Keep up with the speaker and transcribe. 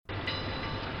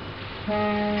Listeners,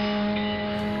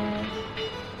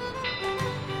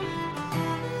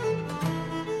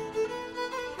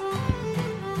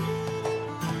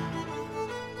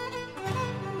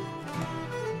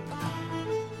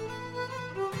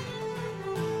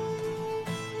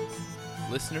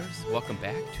 welcome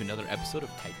back to another episode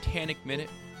of Titanic Minute,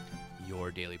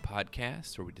 your daily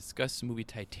podcast where we discuss the movie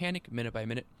Titanic minute by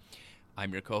minute.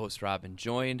 I'm your co-host Robin,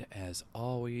 joined as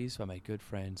always by my good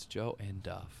friends Joe and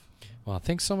Duff. Well,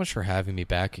 thanks so much for having me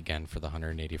back again for the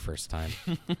 181st time.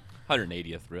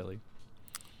 180th, really.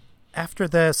 After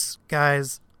this,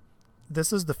 guys,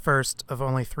 this is the first of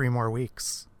only 3 more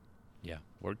weeks. Yeah,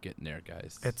 we're getting there,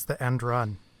 guys. It's the end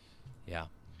run. Yeah.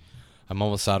 I'm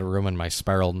almost out of room in my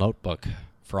spiral notebook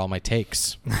for all my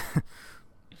takes.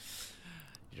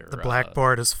 The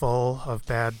blackboard is full of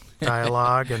bad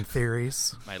dialogue and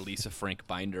theories. My Lisa Frank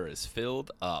binder is filled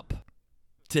up.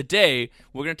 Today,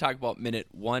 we're going to talk about minute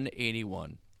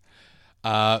 181.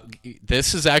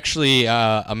 This is actually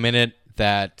a minute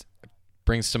that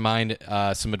brings to mind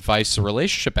some advice a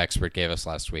relationship expert gave us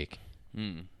last week.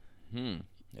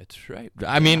 That's right.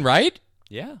 I mean, right?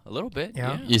 Yeah, a little bit.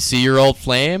 Yeah. You see your old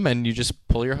flame and you just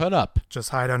pull your hood up. Just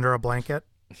hide under a blanket.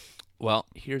 Well,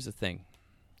 here's the thing.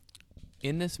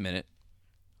 In this minute,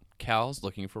 Cal's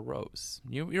looking for Rose.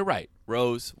 You're right.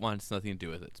 Rose wants nothing to do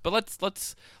with it. But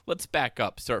let's back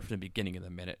up. Start from the beginning of the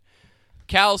minute.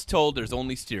 Cal's told there's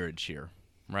only steerage here,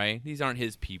 right? These aren't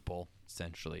his people,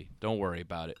 essentially. Don't worry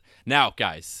about it. Now,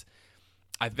 guys,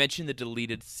 I've mentioned the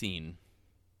deleted scene.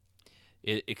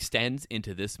 It extends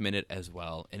into this minute as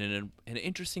well, and an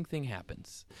interesting thing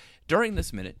happens. During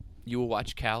this minute, you will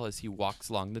watch Cal as he walks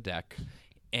along the deck,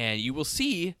 and you will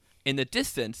see in the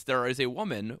distance there is a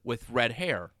woman with red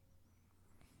hair.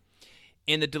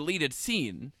 In the deleted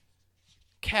scene,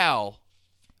 Cal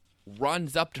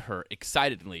runs up to her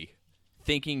excitedly,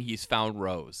 thinking he's found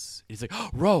Rose. He's like, oh,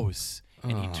 Rose!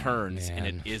 And he turns, and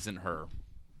it isn't her.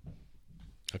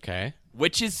 Okay.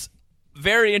 Which is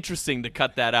very interesting to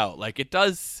cut that out. Like, it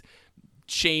does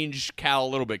change Cal a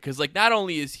little bit, because, like, not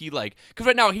only is he, like... Because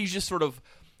right now, he's just sort of...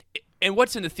 And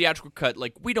what's in the theatrical cut,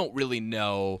 like, we don't really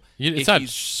know. It's not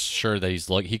sure that he's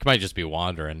looking. He might just be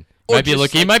wandering. Or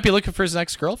He might be looking for his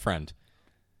ex-girlfriend.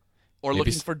 Or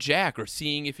looking for Jack, or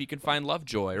seeing if he can find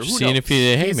Lovejoy, or who seeing knows?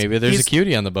 if maybe there's a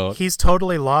cutie on the boat. He's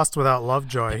totally lost without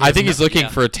Lovejoy. I think he's looking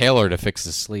for a tailor to fix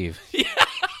his sleeve.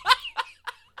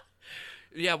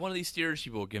 Yeah, one of these steerage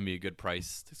people will give me a good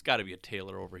price. There's got to be a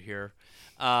tailor over here.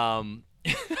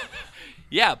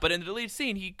 Yeah, but in the deleted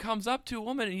scene, he comes up to a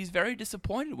woman, and he's very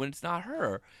disappointed when it's not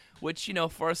her, which, you know,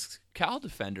 for us Cal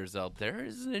defenders out there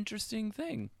is an interesting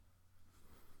thing.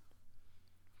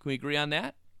 Can we agree on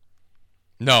that?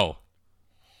 No.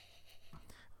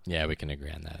 Yeah, we can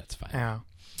agree on that. It's fine. Yeah.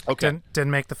 Okay.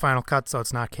 Didn't make the final cut, so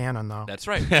it's not canon, though. That's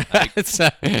right. I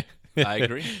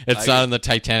agree. It's not in the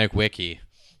Titanic wiki.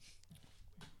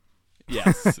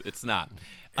 Yes, it's not.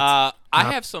 I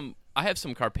have some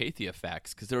Carpathia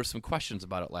facts, because there were some questions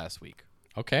about it last week.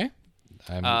 Okay.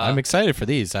 I'm excited for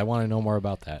these. I want to know more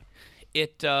about that.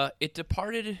 It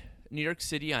departed New York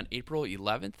City on April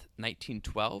 11th,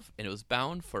 1912, and it was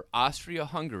bound for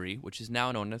Austria-Hungary, which is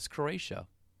now known as Croatia.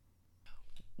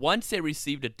 Once they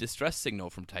received a distress signal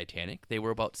from Titanic, they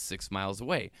were about 6 miles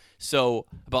away. So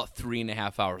about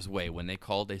 3.5 hours away. When they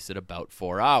called, they said about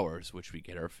 4 hours, which we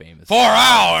get our famous 4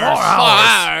 hours! 4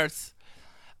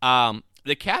 hours!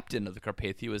 The captain of the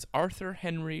Carpathia was Arthur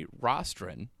Henry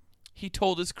Rostron. He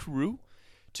told his crew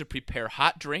to prepare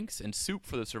hot drinks and soup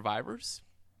for the survivors,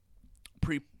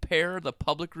 prepare the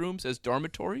public rooms as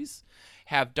dormitories,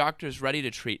 have doctors ready to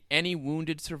treat any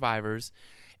wounded survivors,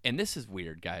 and this is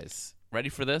weird, guys. Ready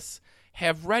for this?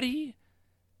 Have ready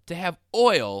to have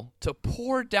oil to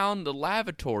pour down the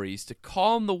lavatories to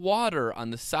calm the water on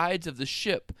the sides of the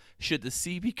ship should the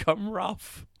sea become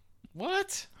rough.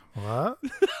 What? What?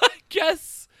 I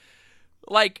guess,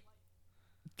 like,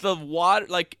 the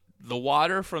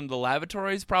water from the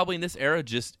lavatories probably in this era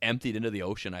just emptied into the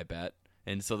ocean, I bet.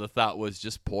 And so the thought was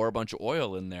just pour a bunch of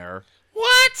oil in there.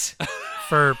 What?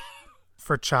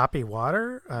 For choppy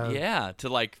water? Yeah, to,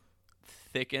 like,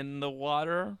 thicken the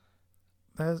water.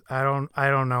 I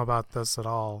don't know about this at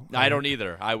all. I don't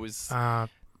either. I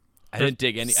didn't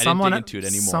dig into it anymore.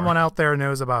 Someone out there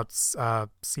knows about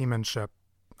seamanship.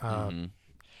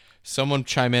 Someone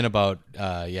chime in about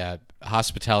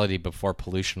hospitality before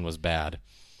pollution was bad.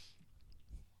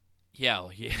 Yeah.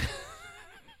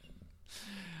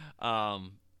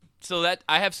 So that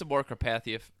I have some more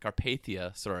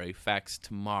Carpathia facts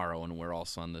tomorrow, and we're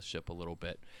also on the ship a little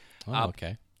bit. Oh,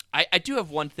 okay. I do have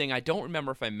one thing. I don't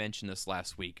remember if I mentioned this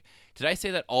last week. Did I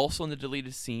say that also in the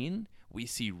deleted scene, we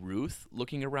see Ruth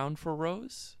looking around for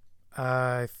Rose?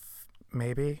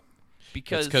 Maybe.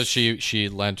 Because she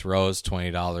lent Rose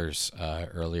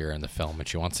 $20 earlier in the film, and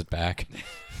she wants it back.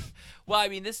 Well, I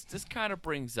mean, this kind of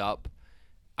brings up,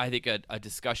 I think, a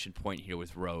discussion point here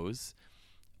with Rose.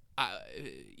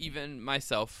 Even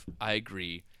myself, I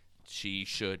agree. She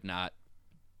should not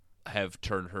have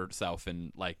turned herself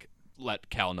and like let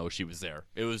Cal know she was there.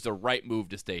 It was the right move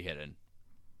to stay hidden.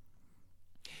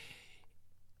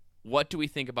 What do we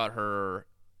think about her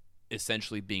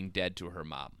essentially being dead to her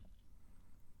mom?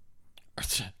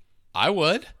 I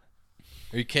would.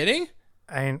 Are you kidding?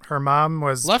 And her mom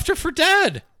was Left her for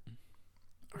dead.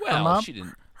 Well, mom- she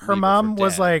didn't. her leave mom for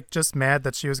was dead. like just mad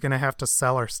that she was going to have to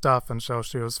sell her stuff, and so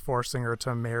she was forcing her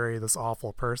to marry this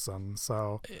awful person.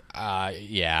 So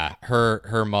Yeah.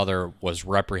 Her mother was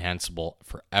reprehensible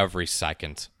for every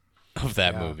second of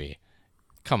that movie.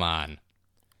 Come on.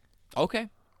 Okay.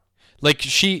 Like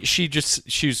she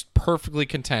was perfectly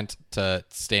content to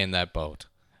stay in that boat.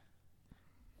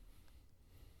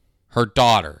 Her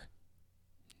daughter.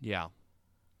 Yeah.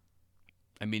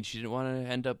 I mean, she didn't want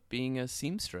to end up being a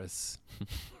seamstress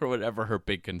or whatever her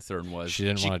big concern was. She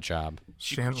didn't want a job.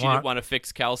 She didn't didn't want to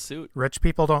fix Cal's suit. rich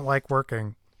people don't like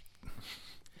working.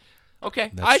 Okay,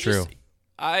 That's true.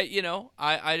 I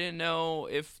didn't know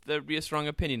if there'd be a strong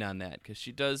opinion on that because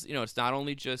she does. It's not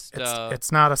only just.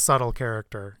 It's not a subtle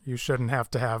character. You shouldn't have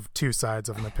to have two sides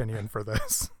of an opinion for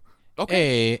this.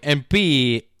 Okay. A and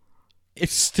B,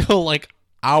 it's still like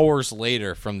hours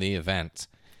later from the event.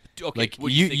 Okay. Like what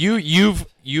do you think?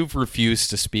 you've refused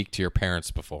to speak to your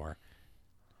parents before.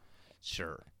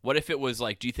 Sure. What if it was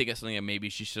like? Do you think it's something that maybe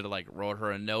she should have like wrote her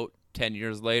a note 10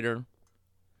 years later?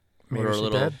 Maybe Wrote her a she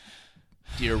little did.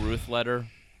 Dear Ruth letter.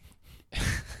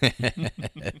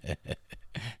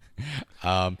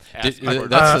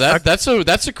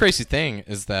 That's a crazy thing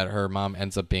is that her mom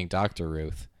ends up being Dr.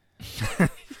 Ruth and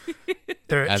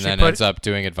She then put- ends up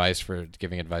giving advice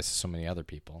to so many other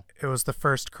people. It was the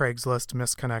first Craigslist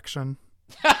misconnection.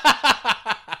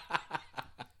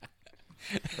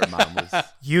 Her mom was.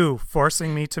 You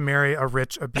forcing me to marry a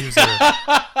rich abuser.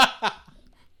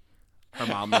 Her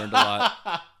mom learned a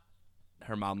lot.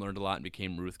 Her mom learned a lot and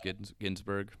became Ruth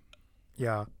Ginsburg.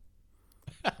 Yeah.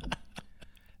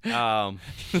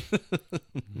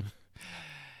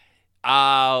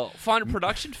 Fun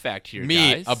production fact here,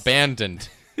 Me guys. abandoned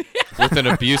with an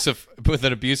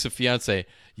abusive fiance.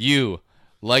 You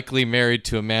likely married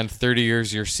to a man 30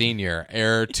 years your senior,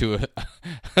 heir to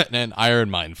an iron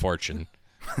mine fortune.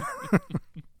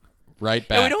 Right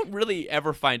back. And we don't really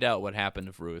ever find out what happened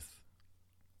to Ruth.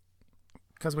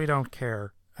 Because we don't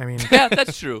care. I mean, Yeah,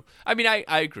 that's true. I mean, I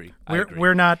agree. I agree.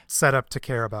 we're not set up to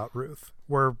care about Ruth.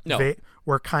 We're No.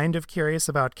 we're kind of curious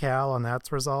about Cal, and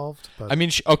that's resolved. But I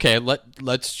mean, okay,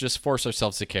 let's just force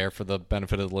ourselves to care for the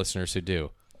benefit of the listeners who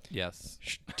do. Yes.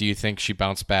 Do you think she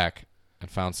bounced back and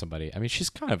found somebody? I mean, she's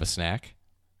kind of a snack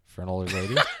for an older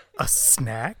lady. a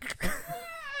snack.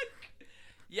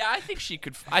 Yeah, I think she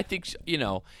could. I think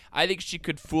she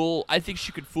could fool. I think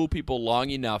she could fool people long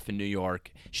enough in New York.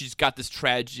 She's got this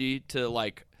tragedy to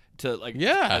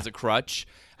Yeah. as a crutch.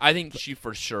 I think she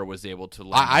for sure was able to.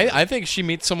 I think she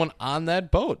meets someone on that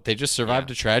boat. They just survived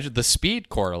Yeah. a tragedy. The speed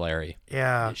corollary.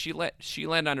 Yeah. She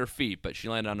landed on her feet, but she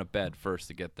landed on a bed first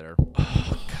to get there.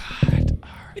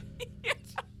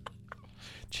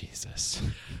 Jesus.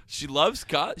 She loves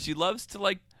to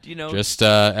Just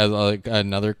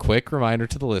another quick reminder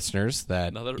to the listeners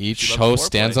that She each loves host foreplay.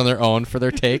 stands on their own for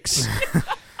their takes.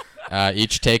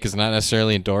 Each take is not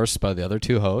necessarily endorsed by the other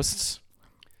two hosts.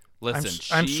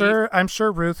 Listen. I'm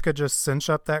sure Ruth could just cinch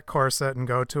up that corset and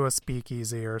go to a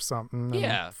speakeasy or something. and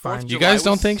Yeah, find Fourth You July guys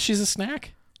don't was- think she's a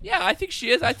snack? Yeah, I think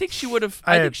she is. I think she would have.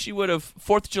 I think she would have.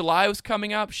 4th of July was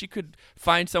coming up. She could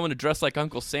find someone to dress like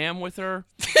Uncle Sam with her.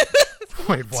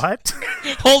 Wait, what?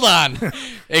 Hold on.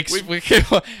 I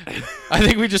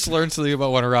think we just learned something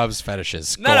about one of Rob's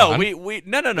fetishes. Go No, on. we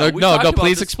no. No, We talked about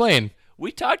please this- explain.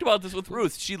 We talked about this with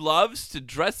Ruth. She loves to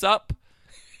dress up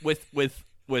with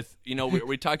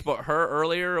we talked about her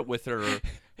earlier with her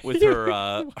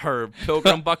her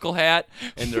pilgrim buckle hat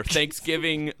and their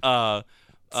Thanksgiving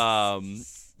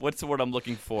what's the word I'm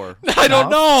looking for? I don't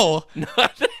know.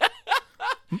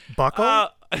 Buckle?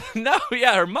 No,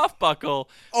 yeah, her muff buckle.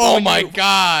 Oh When my you-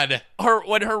 God. her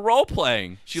role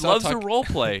playing. She Stop loves her talking- role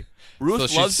play.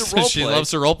 Ruth loves to role She play.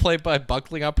 loves to role play by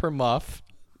buckling up her muff.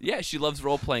 Yeah, she loves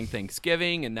role playing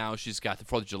Thanksgiving, and now she's got the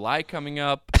 4th of July coming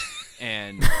up,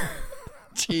 and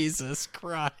Jesus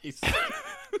Christ.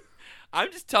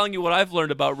 I'm just telling you what I've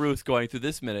learned about Ruth going through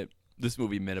this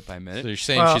movie minute by So minute. you're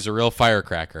saying Well- she's a real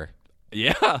firecracker.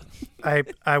 Yeah,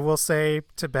 I will say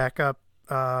to back up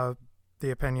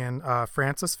the opinion.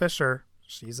 Frances Fisher,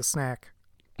 she's a snack.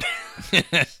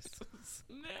 Snack.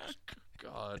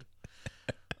 God.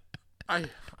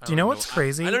 Do you know what's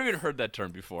crazy? I never even heard that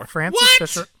term before. Frances What?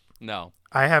 Fisher. No,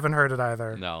 I haven't heard it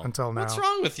either. No. Until now. What's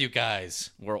wrong with you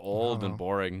guys? we're old and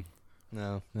boring.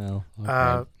 No. Okay.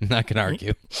 Uh, I'm not gonna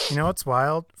argue. You know what's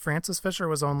wild? Frances Fisher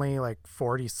was only like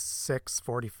 46,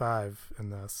 45 in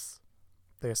this.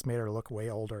 They just made her look way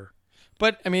older.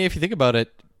 But I mean, if you think about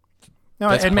it, No,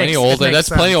 that's it plenty makes old. it makes That's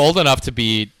plenty sense. old enough to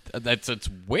be. It's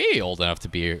way old enough to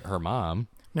be her mom.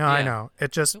 No, I Yeah. know.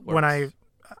 It just It when works.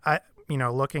 I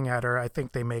looking at her, I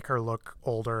think they make her look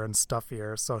older and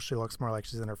stuffier, so she looks more like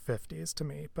she's in her 50s to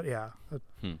me. But yeah.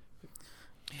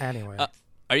 Anyway,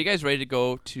 Are you guys ready to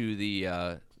go to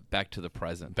the back to the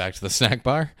present? Back to the snack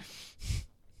bar.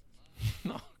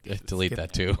 No. Delete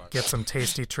that too. get some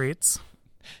tasty treats.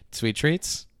 Sweet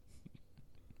treats.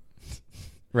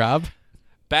 Rob,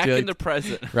 Back Do you in like- the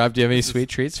present. Rob, do you have any sweet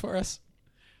treats for us?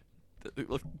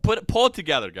 Pull it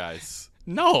together, guys.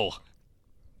 No.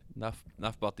 Enough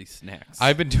about these snacks.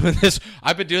 I've been doing this.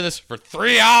 For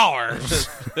 3 hours.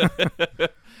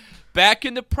 Back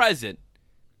in the present,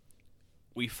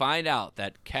 we find out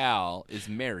that Cal is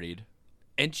married,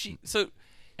 and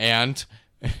And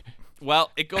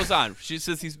well, it goes on. She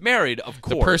says he's married, of the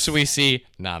course. person we see,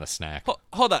 not a snack.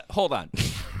 Hold on.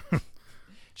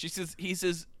 She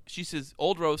says,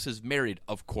 Old Rose is married,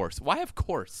 of course. Why, of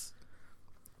course?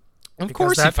 Of Because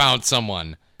course, he that- found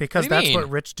someone. Because What do you that's mean? what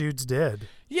rich dudes did.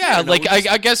 Yeah, no, like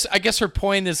it's- I guess her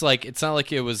point is like it's not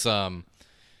like it was some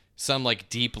like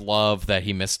deep love that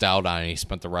he missed out on and he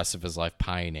spent the rest of his life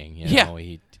pining. You Yeah. know,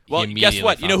 he Well, immediately guess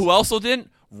what? You know found who also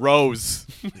didn't? Rose.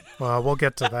 Well, we'll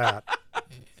get to that.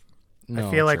 No,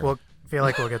 I feel like sure.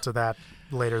 we'll get to that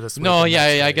later this week. No, and yeah,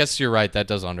 next I week. guess you're right. That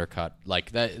does undercut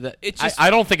like that. It's just- I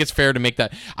don't think it's fair to make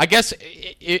that. I guess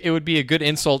it would be a good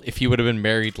insult if he would have been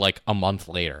married like a month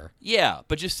later. Yeah,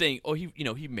 but just saying,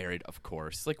 he married, of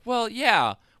course. Like, well,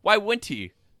 yeah. Why wouldn't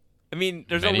he? I mean,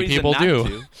 there's Many no reason people not do.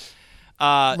 to.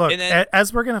 Look, and then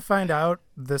as we're gonna find out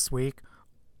this week,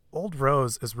 Old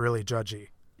Rose is really judgy.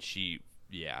 she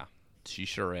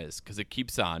sure is, because it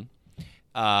keeps on.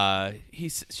 She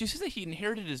says that he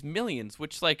inherited his millions,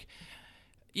 which, like,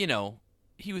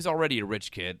 he was already a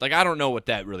rich kid. Like, I don't know what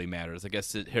that really matters. I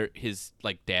guess his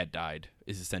like dad died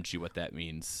is essentially what that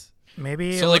means.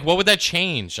 Maybe So like, what would that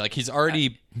change? Like, he's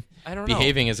already I don't know.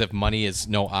 behaving as if money is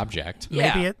no object.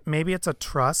 Yeah. maybe it's a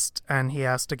trust, and he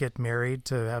has to get married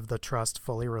to have the trust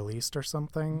fully released or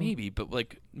something. Maybe, but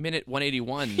like minute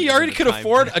 181. He isn't already the could time-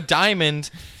 afford a diamond,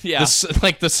 Yeah.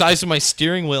 like the size of my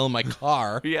steering wheel in my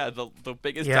car. Yeah, the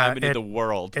biggest Yeah, diamond in it- the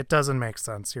world. It doesn't make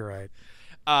sense. You're right.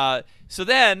 So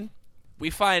then we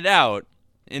find out,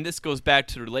 and this goes back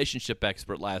to the relationship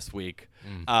expert last week.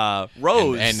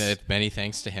 Rose, and many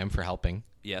thanks to him for helping.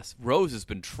 yes, Rose has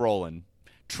been trolling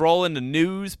the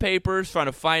newspapers, trying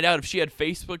to find out if she had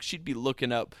Facebook. She'd be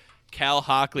looking up Cal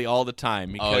Hockley all the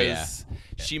time because Oh, yeah.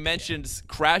 she mentions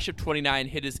Crash of 29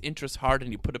 hit his interest hard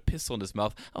and he put a pistol in his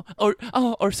mouth.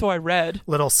 Or so I read.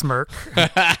 Little smirk.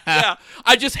 Yeah,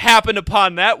 I just happened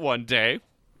upon that one day.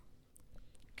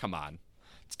 Come on.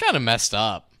 It's kind of messed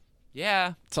up.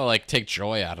 Yeah. To like take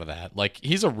joy out of that. Like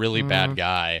he's a really bad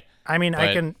guy. I mean,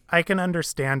 But- I can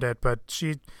understand it, but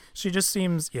she just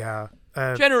seems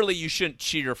Generally, you shouldn't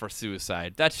cheat her for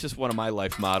suicide. That's just one of my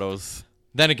life mottos.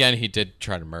 Then again, he did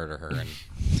try to murder her and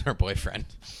her boyfriend.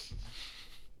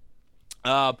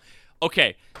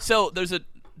 Okay, so there's a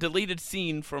deleted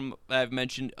scene from I've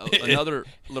mentioned another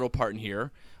little part in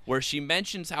here where she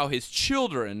mentions how his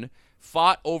children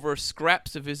fought over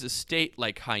scraps of his estate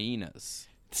like hyenas.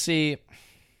 See,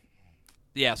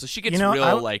 Yeah, so she gets You know, real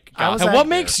I like. was gossip and at- what there.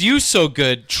 makes you so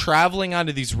good traveling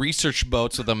onto these research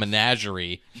boats with a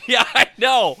menagerie? Yeah,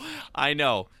 I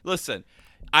know. Listen,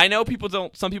 I know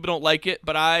some people don't like it,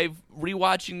 but I've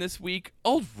rewatching this week.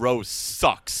 Old Rose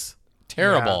sucks.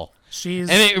 Terrible. She's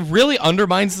And it really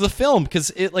undermines the film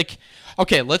because it like,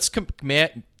 okay, let's, do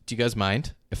you guys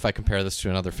mind if I compare this to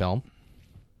another film?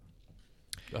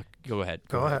 Go ahead.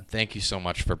 go ahead. Thank you so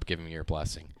much for giving me your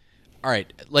blessing. All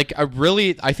right, like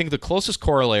I think the closest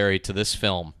corollary to this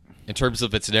film in terms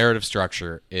of its narrative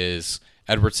structure is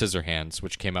Edward Scissorhands,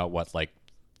 which came out like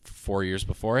 4 years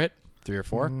before it, 3 or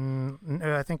 4.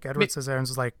 I think Edward Scissorhands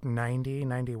was like 90,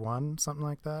 91, something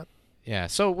like that. Yeah,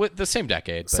 so with the same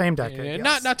decade. But, Same decade,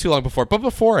 yes. Not too long before, but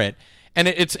before it, and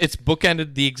it's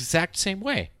bookended the exact same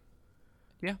way.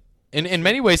 Yeah. In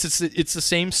many ways, it's the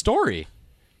same story.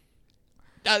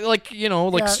 Like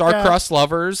Yeah, star-crossed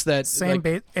lovers that Same like,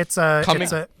 beat. It's a coming-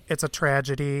 it's a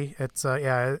tragedy. It's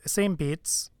same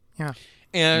beats. Yeah.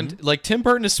 And like Tim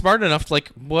Burton is smart enough to like,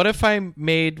 what if I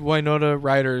made Winona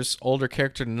Ryder's older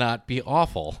character not be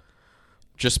awful?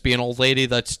 Just be an old lady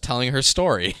that's telling her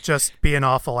story. Just be an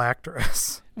awful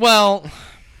actress. Well,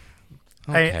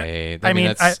 okay. I mean,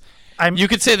 that's, I'm you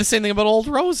could say the same thing about Old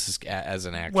Rose as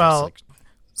an actress. well. Like,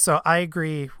 So I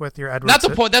agree with your Edward. not the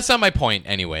point. That's not my point,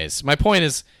 anyways. My point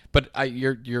is, but I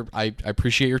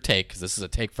appreciate your take because this is a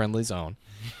take-friendly zone.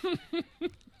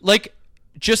 Like,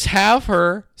 just have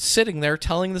her sitting there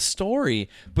telling the story,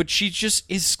 but she just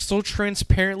is so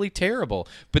transparently terrible.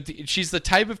 But she's the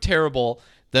type of terrible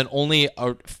that only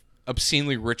a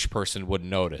obscenely rich person would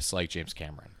notice, like James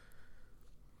Cameron.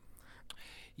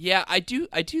 Yeah, I do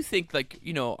think, like,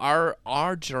 you know,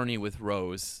 our journey with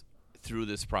Rose through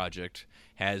this project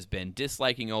has been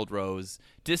disliking old Rose,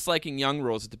 disliking young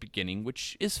Rose at the beginning,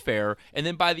 which is fair, and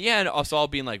then by the end, us all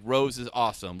being like, Rose is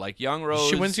awesome. Like, young Rose...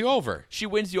 She wins you over. She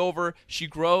wins you over. She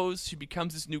grows. She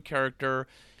becomes this new character.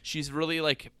 She's really,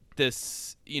 like,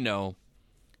 this, you know,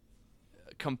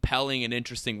 compelling and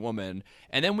interesting woman.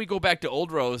 And then we go back to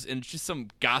old Rose, and it's just some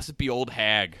gossipy old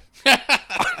hag.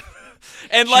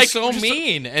 And She's like so just-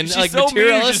 mean and she's like so mean,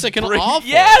 materialistic just and awful.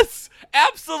 Yes,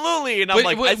 absolutely. And I'm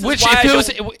like, this is which why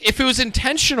if it was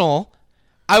intentional,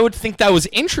 I would think that was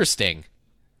interesting.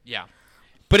 yeah,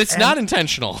 But it's not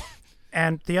intentional.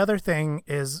 And the other thing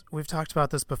is, we've talked about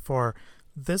this before.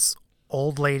 This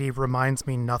old lady reminds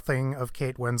me nothing of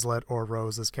Kate Winslet or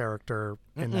Rose's character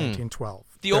in 1912.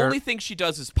 the only thing she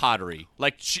does is pottery.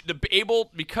 Like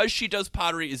because she does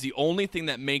pottery is the only thing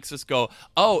that makes us go,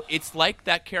 oh, it's like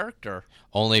that character.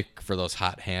 Only for those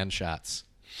hot hand shots.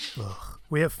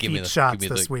 We have Give me feet the- shots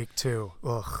give me this the- week too.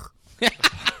 Ugh.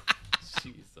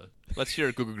 Jesus. Let's hear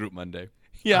a Google Group Monday.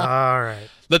 Yeah. All right.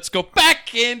 Let's go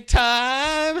back in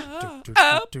time.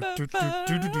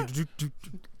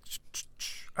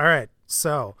 All right.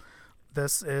 So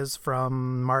this is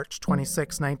from March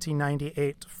 26,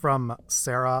 1998 from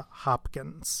Sarah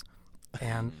Hopkins.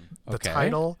 And the Okay.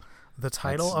 title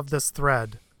of this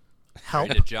thread, Help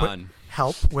Write it, John.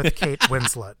 Help with Kate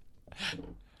Winslet.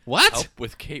 What? Help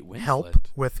with Kate Winslet. Help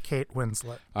with Kate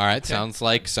Winslet. All right. Sounds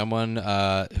like someone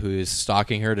who is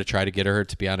stalking her to try to get her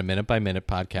to be on a Minute by Minute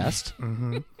podcast.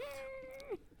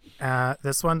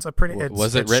 This one's a pretty...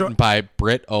 Was it it's written by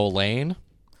Britt O'Lane?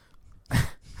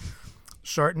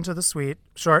 short and sweet.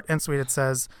 It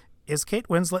says, "Is Kate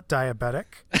Winslet diabetic?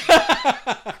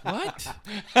 What?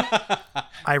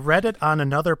 I read it on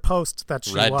another post that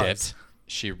she Read was. it.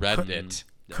 She read it.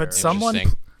 Could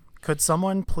Interesting.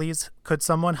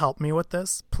 someone help me with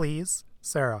this, please,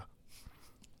 Sarah?"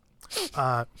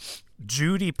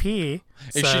 Judy P.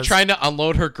 Is says, she trying to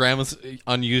unload her grandma's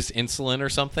unused insulin or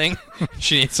something?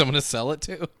 She needs someone to sell it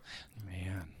to?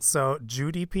 Man. So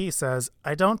Judy P. says,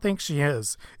 "I don't think she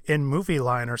is. In Movie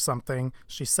Line or something,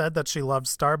 she said that she loved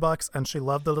Starbucks and she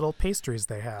loved the little pastries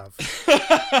they have.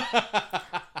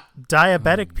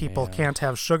 Diabetic people can't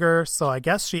have sugar, so I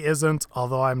guess she isn't,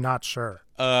 although I'm not sure."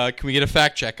 Can we get a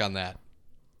fact check on that?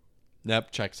 Nope,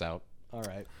 checks out. All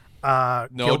right.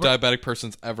 No diabetic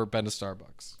person's ever been to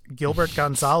Starbucks. Gilbert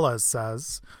Gonzalez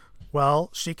says,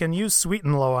 "Well, she can use Sweet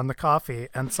and Low on the coffee,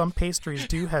 and some pastries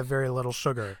do have very little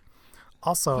sugar.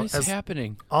 Also, What is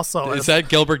happening? Is that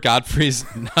Gilbert Gottfried's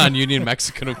non-union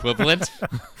Mexican equivalent?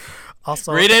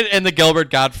 also Read it in the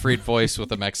Gilbert Gottfried voice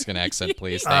with a Mexican accent,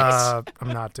 please. Thanks. I'm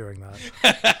not doing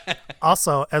that.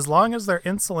 Also, as long as their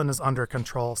insulin is under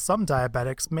control, some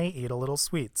diabetics may eat a little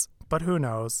sweets, but who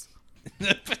knows?"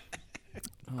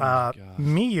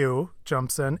 Miyu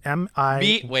jumps in.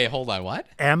 Wait, hold on. What?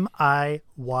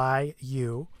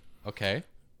 Miyu Okay.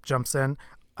 jumps in.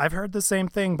 "I've heard the same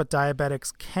thing, but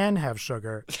diabetics can have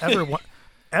sugar.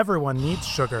 Everyone needs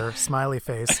sugar, smiley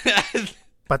face.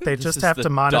 But they just is have the to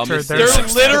monitor dumbest their thing They're I've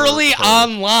success." literally heard.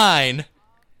 online,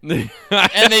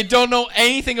 and they don't know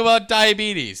anything about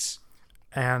diabetes.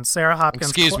 And Sarah Hopkins...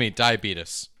 Excuse me,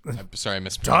 diabetes. I'm sorry, I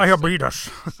mispronounced it. Diabetes.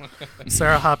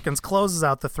 Sarah Hopkins closes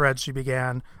out the thread she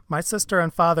began. "My sister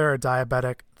and father are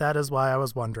diabetic. That is why I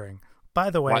was wondering. By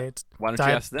the way, Why don't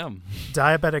you ask them?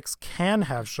 diabetics can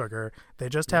have sugar. They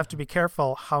just have to be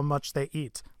careful how much they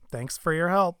eat. Thanks for your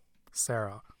help,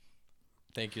 Sarah."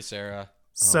 Thank you, Sarah.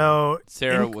 So,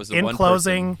 Sarah was the in one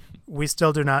closing, we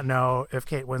still do not know if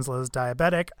Kate Winslet is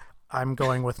diabetic. I'm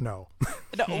going with no.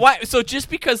 No, why? So just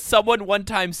because someone one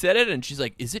time said it and she's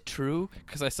like, "Is it true?"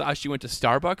 Because I saw she went to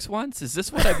Starbucks once. Is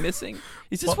this what I'm missing?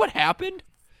 Is this what happened?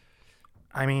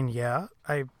 I mean, yeah.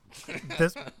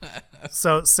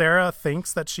 So Sarah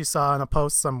thinks that she saw in a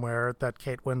post somewhere that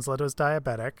Kate Winslet was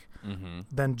diabetic.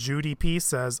 Then Judy P.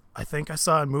 says, "I think I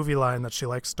saw in Movie Line that she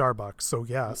likes Starbucks, so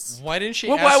yes." Why didn't she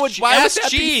Well, ask, why would ask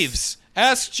that be- Jeeves?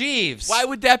 Ask Jeeves. Why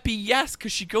would that be yes?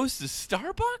 Because she goes to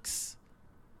Starbucks?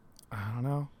 I don't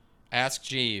know. Ask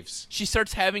Jeeves. She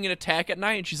starts having an attack at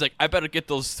night, and she's like, I better get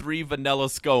those 3 vanilla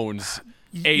scones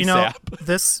ASAP. You know,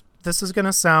 this is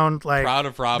gonna sound like Proud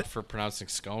of Rob for pronouncing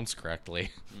scones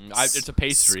correctly. It's a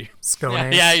pastry.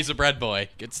 sconing. Yeah, he's a bread boy.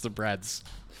 Gets the breads.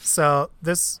 So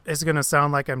this is gonna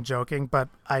sound like I'm joking, but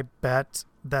I bet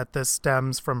that this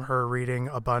stems from her reading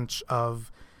a bunch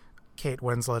of Kate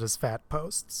Winslet is fat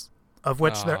posts, of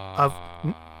which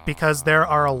because there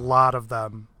are a lot of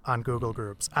them on Google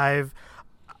groups. I've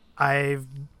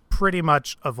pretty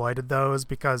much avoided those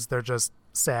because they're just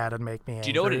sad and make me angry. Do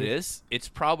you know what it is? It's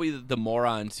probably the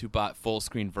morons who bought full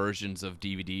screen versions of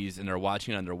DVDs and are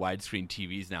watching it on their widescreen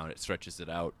TVs now, and it stretches it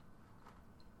out.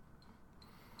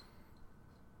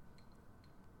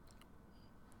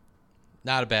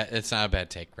 It's not a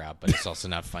bad take, Rob, but it's also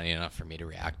not funny enough for me to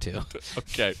react to.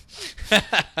 Okay.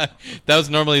 That was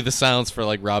normally the silence for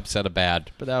like Rob said a bad,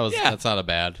 but that's not a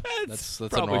bad. That's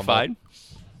probably a normal. fine.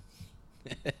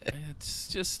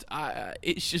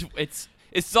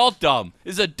 It's all dumb.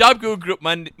 It's a dumb Google group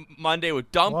Monday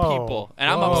with dumb people, and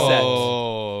I'm upset.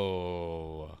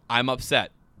 Oh. I'm upset.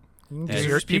 You can These do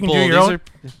your, are you can people- do your these own, are-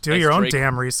 do your own Drake-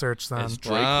 damn research then. as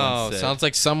Drake Wow, once said. sounds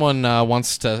like someone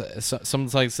wants to.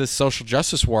 Someone's like this social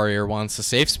justice warrior wants a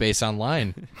safe space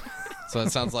online. So it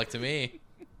sounds like to me.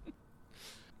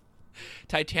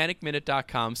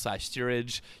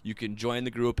 TitanicMinute.com/steerage. You can join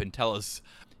the group and tell us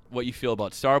what you feel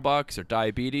about Starbucks or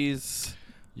diabetes.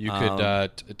 You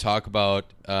could talk about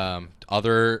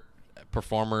other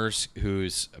performers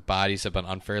whose bodies have been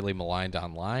unfairly maligned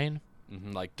online,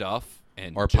 Like Duff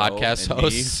and or Joe podcast and me.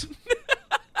 hosts.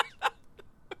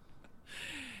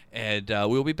 And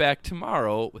we'll be back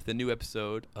tomorrow with a new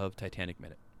episode of Titanic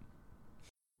Minute.